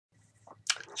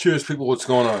Cheers, people. What's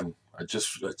going on? I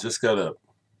just got up.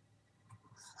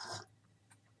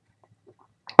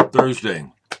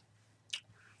 Thursday,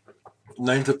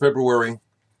 9th of February.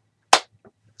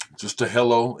 Just a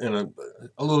hello and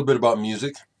a little bit about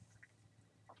music.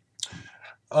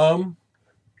 I'm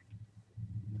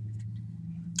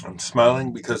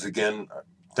smiling because, again,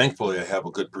 thankfully I have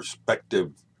a good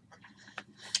perspective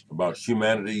about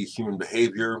humanity, human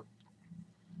behavior,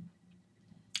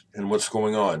 and what's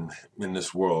going on in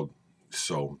this world.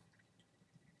 So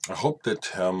I hope that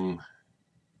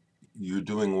you're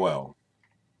doing well.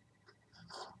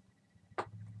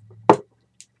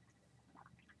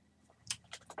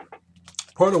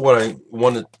 Part of what I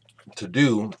wanted to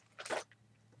do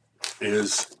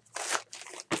is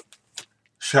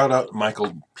shout out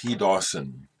Michael P.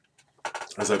 Dawson.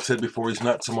 As I've said before, he's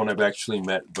not someone I've actually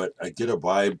met, but I get a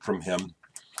vibe from him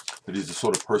that he's the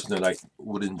sort of person that I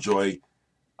would enjoy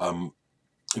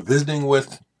visiting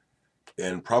with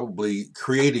and probably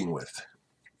creating with.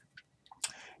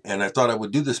 And I thought I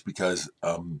would do this because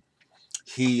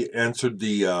he answered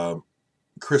the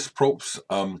Chris Propes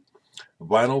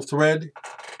vinyl thread.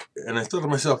 And I thought to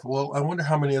myself, well, I wonder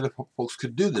how many other folks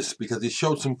could do this, because he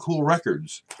showed some cool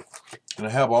records. And I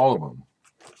have all of them.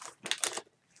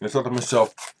 And I thought to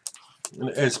myself, and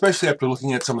especially after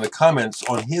looking at some of the comments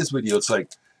on his video, it's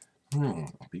like,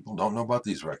 people don't know about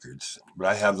these records, but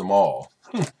I have them all.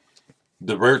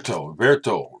 The Verto,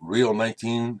 Real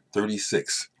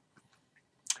 1936.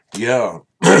 Yeah,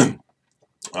 I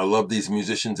love these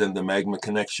musicians and the Magma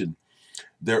Connection.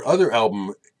 Their other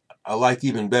album I like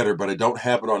even better, but I don't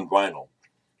have it on vinyl.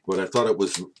 But I thought it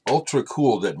was ultra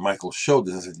cool that Michael showed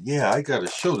this. I said, yeah, I got to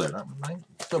show that.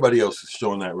 Nobody else is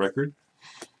showing that record.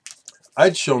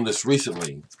 I'd shown this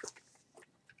recently,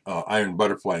 Iron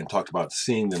Butterfly, and talked about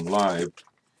seeing them live.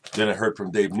 Then I heard from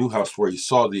Dave Newhouse where he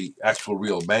saw the actual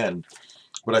real band.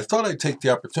 But I thought I'd take the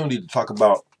opportunity to talk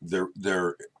about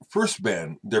their first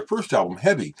band, their first album,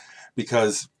 Heavy,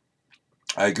 because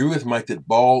I agree with Mike that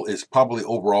Ball is probably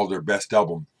overall their best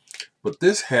album. But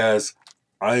this has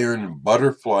Iron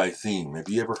Butterfly theme. Have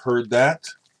you ever heard that?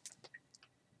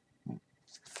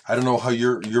 I don't know how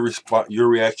your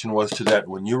reaction was to that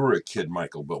when you were a kid,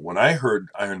 Michael, but when I heard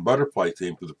Iron Butterfly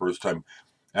theme for the first time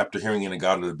after hearing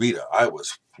In-A-Gadda-Da-Vida, I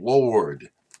was floored.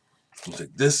 I was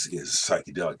like, this is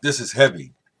psychedelic. This is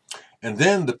heavy. And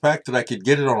then the fact that I could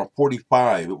get it on a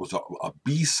 45, it was a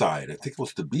B-side. I think it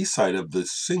was the B-side of the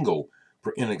single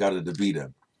for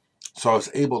In-A-Gadda-Da-Vida. So I was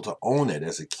able to own it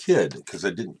as a kid because I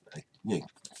didn't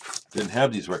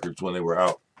have these records when they were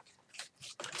out.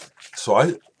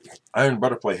 So Iron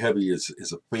Butterfly Heavy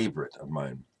is a favorite of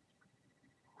mine.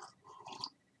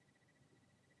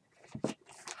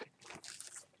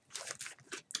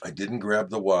 I didn't grab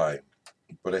the Y,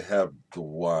 but I have the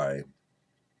Y.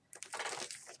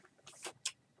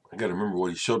 I got to remember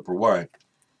what he showed for Y.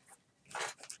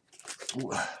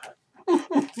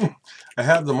 I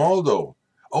have them all, though.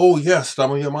 Oh, yes,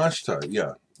 Stamo Yamashita.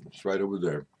 Yeah, it's right over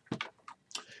there.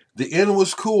 The Inn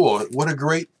was cool. What a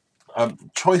great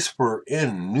choice for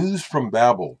Inn. News from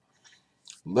Babel.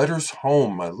 Letters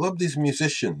Home. I love these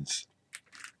musicians.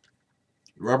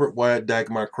 Robert Wyatt,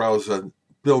 Dagmar Krause,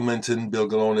 Bill Minton, Bill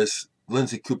Galonis,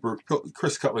 Lindsay Cooper,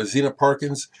 Chris Cutler, Zena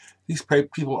Parkins. These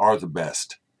people are the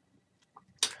best.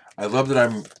 I love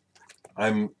that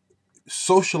I'm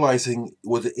socializing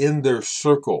within their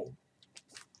circle.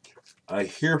 I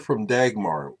hear from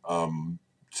Dagmar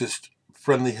just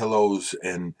friendly hellos,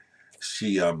 and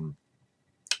she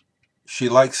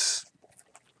likes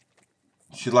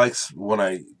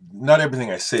when not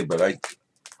everything I say, but I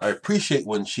appreciate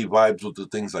when she vibes with the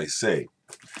things I say.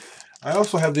 I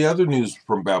also have the other News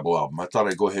from Babel album. I thought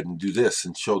I'd go ahead and do this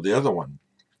and show the other one.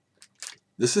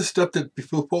 This is stuff that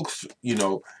folks,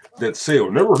 that say, oh,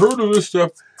 never heard of this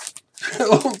stuff,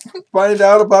 find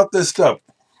out about this stuff.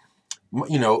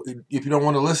 If you don't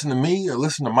want to listen to me, or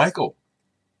listen to Michael.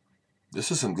 This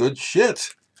is some good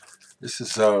shit. This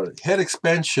is head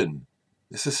expansion.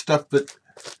 This is stuff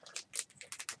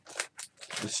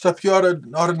you ought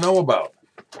to know about.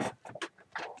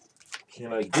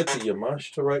 Can I get the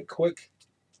Yamashita right quick?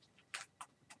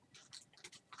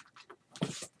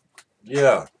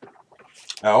 Yeah.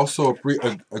 I also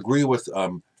agree with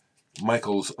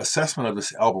Michael's assessment of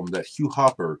this album that Hugh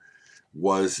Hopper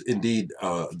was indeed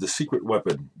the secret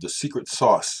weapon, the secret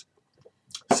sauce.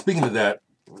 Speaking of that,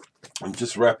 I'm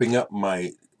just wrapping up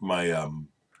my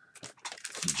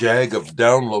jag of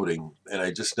downloading, and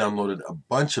I just downloaded a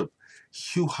bunch of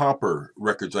Hugh Hopper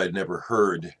records I'd never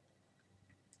heard.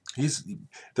 That's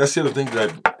the other thing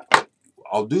that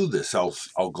I'll do this.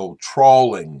 I'll go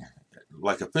trawling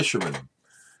like a fisherman,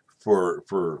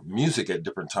 for music at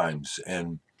different times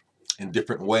and in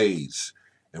different ways.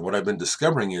 And what I've been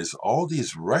discovering is all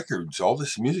these records, all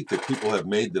this music that people have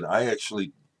made that I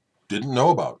actually didn't know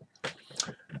about.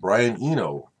 Brian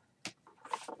Eno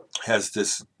has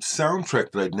this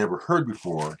soundtrack that I'd never heard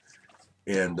before,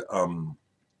 and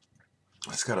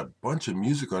it's got a bunch of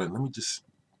music on it. Let me just,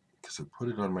 because I put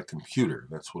it on my computer.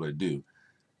 That's what I do.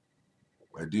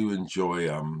 I do enjoy,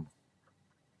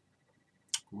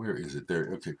 where is it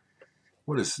there? Okay.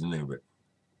 What is the name of it?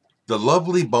 The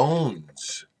Lovely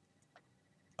Bones.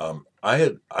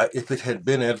 If it had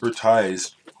been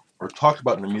advertised or talked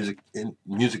about in the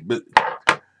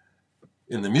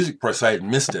music press, I had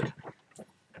missed it,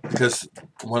 because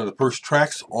one of the first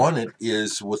tracks on it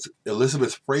is with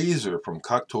Elizabeth Fraser from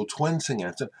Cocteau Twins singing.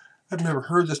 I said, I've never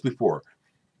heard this before.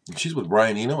 And she's with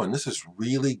Brian Eno, and this is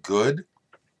really good.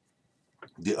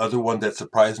 The other one that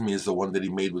surprised me is the one that he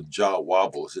made with Jaw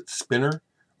Wobble. Is it Spinner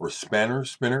or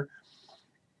Spinner?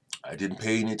 I didn't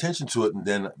pay any attention to it, and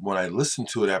then when I listened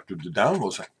to it after the download, I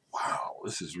was like, wow,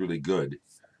 this is really good.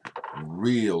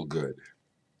 Real good.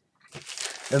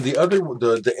 And the other,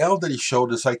 the L that he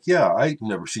showed is like, yeah, I've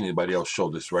never seen anybody else show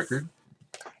this record.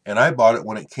 And I bought it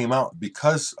when it came out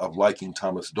because of liking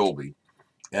Thomas Dolby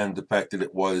and the fact that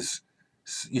it was,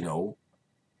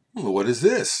 what is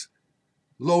this?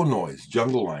 Low Noise,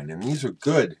 Jungle Line, and these are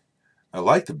good. I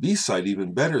like the B-side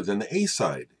even better than the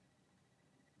A-side.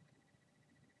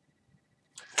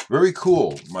 Very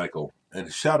cool, Michael,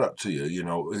 and shout out to you.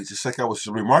 It's just like I was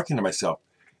remarking to myself.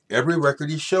 Every record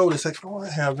he showed, it's like, oh, I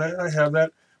have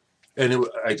that. And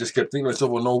I just kept thinking to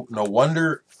myself, well, no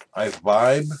wonder I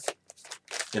vibe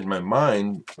in my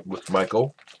mind with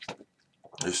Michael.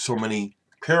 There's so many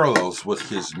parallels with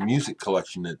his music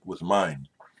collection with mine.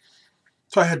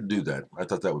 So I had to do that. I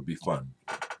thought that would be fun.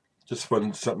 Just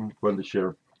fun, something fun to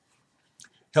share.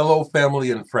 Hello,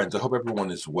 family and friends. I hope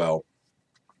everyone is well.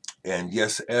 And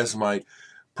yes, as my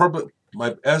public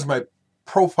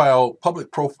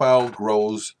profile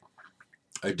grows,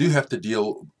 I do have to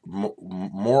deal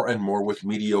more and more with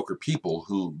mediocre people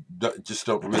who just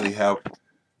don't really have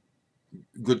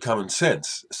good common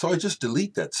sense. So I just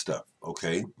delete that stuff.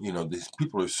 Okay, these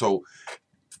people are so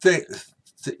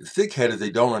thick-headed they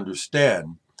don't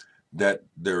understand that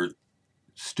their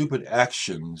stupid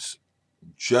actions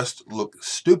just look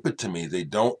stupid to me. They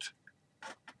don't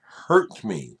hurt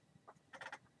me.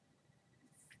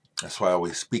 That's why I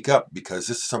always speak up, because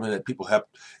this is something that people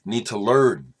need to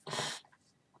learn.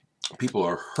 People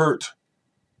are hurt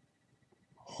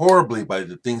horribly by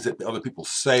the things that other people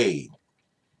say.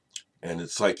 And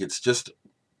it's like, it's just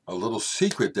a little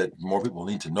secret that more people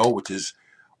need to know, which is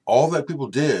all that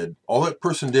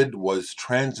person did was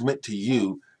transmit to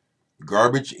you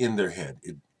garbage in their head.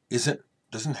 It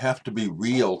doesn't have to be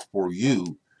real for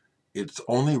you. It's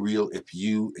only real if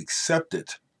you accept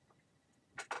it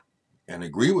and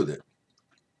agree with it.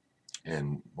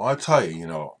 And well, I'll tell you,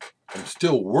 I'm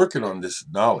still working on this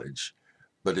knowledge,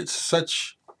 but it's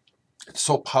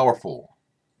so powerful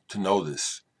to know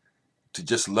this, to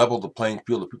just level the playing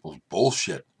field of people's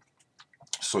bullshit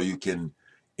so you can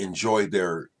enjoy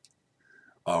their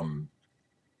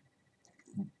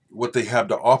what they have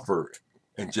to offer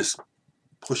and just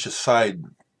push aside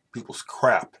people's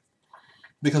crap,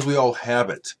 because we all have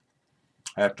it.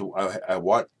 I have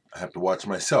to watch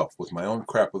myself with my own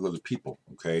crap with other people.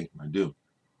 Okay, I do.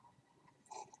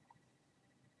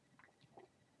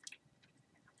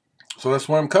 So that's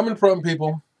where I'm coming from,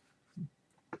 people.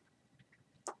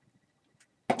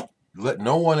 Let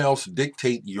no one else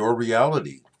dictate your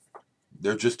reality.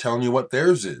 They're just telling you what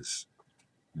theirs is.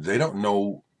 They don't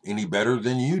know any better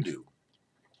than you do.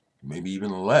 Maybe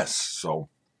even less. So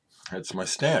that's my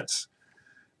stance.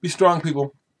 Be strong,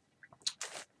 people.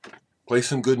 Play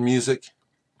some good music.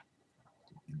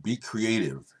 Be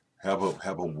creative. Have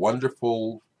a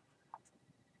wonderful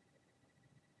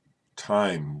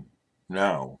time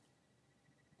now.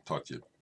 Talk to you.